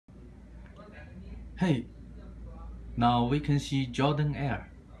Hey, now we can see Jordan Air,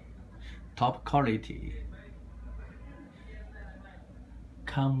 top quality.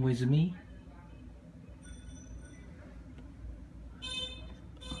 Come with me.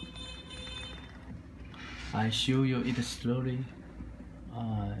 I show you it slowly.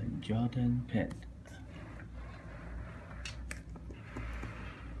 Jordan pen.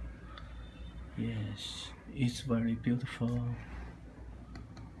 Yes, it's very beautiful.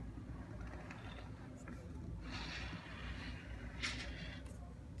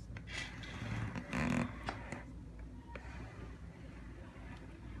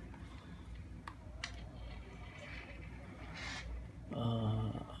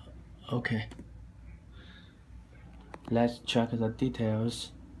 Okay. Let's check the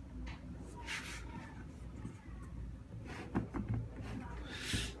details.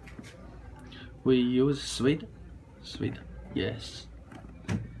 We use sweet, yes.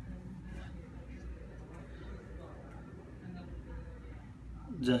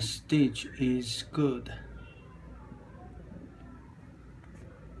 The stitch is good.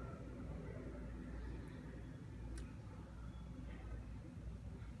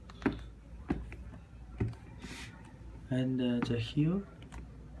 And the heel,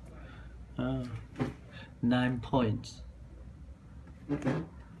 9 points.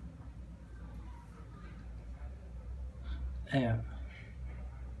 Air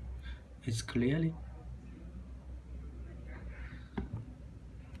is clearly.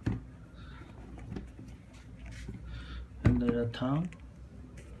 And the tongue,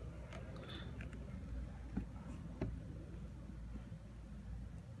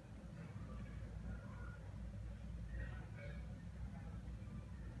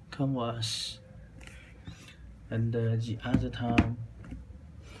 canvas, and the other tongue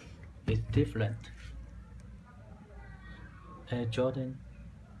is different. Air Jordan,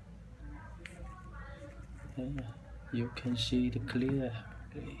 you can see it clearly.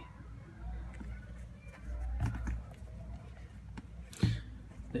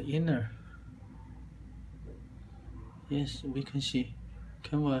 The inner, yes, we can see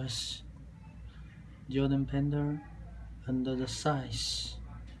canvas, Jordan pendant, and the size.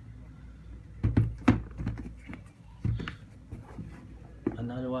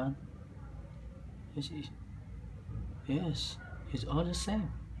 Another one. Yes, it's all the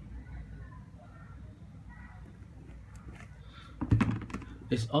same.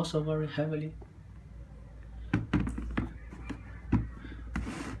 It's also very heavily.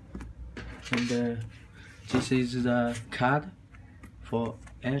 And this is the card for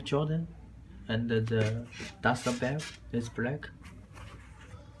Air Jordan, and the duster bag is black.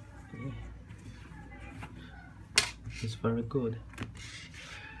 Yeah. It's very good.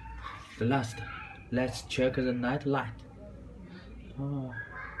 The last, let's check the night light. Oh,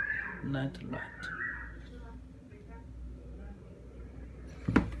 night light.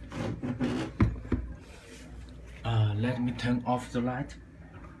 Let me turn off the light.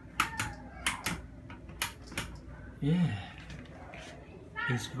 Yeah,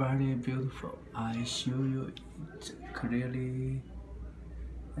 it's very beautiful. I show you it clearly,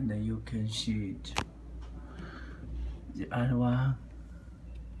 and then you can see it. The other one.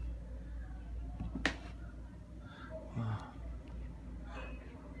 Wow.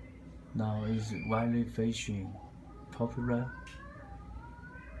 Now it's widely fashion popular.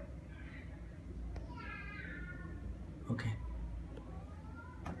 Okay.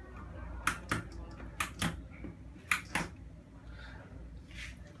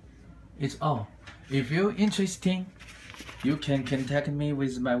 It's all. If you're interested, you can contact me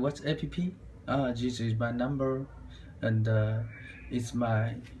with my WhatsApp app. This is my number, and it's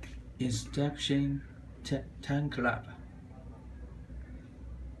my instruction time club.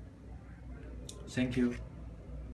 Thank you.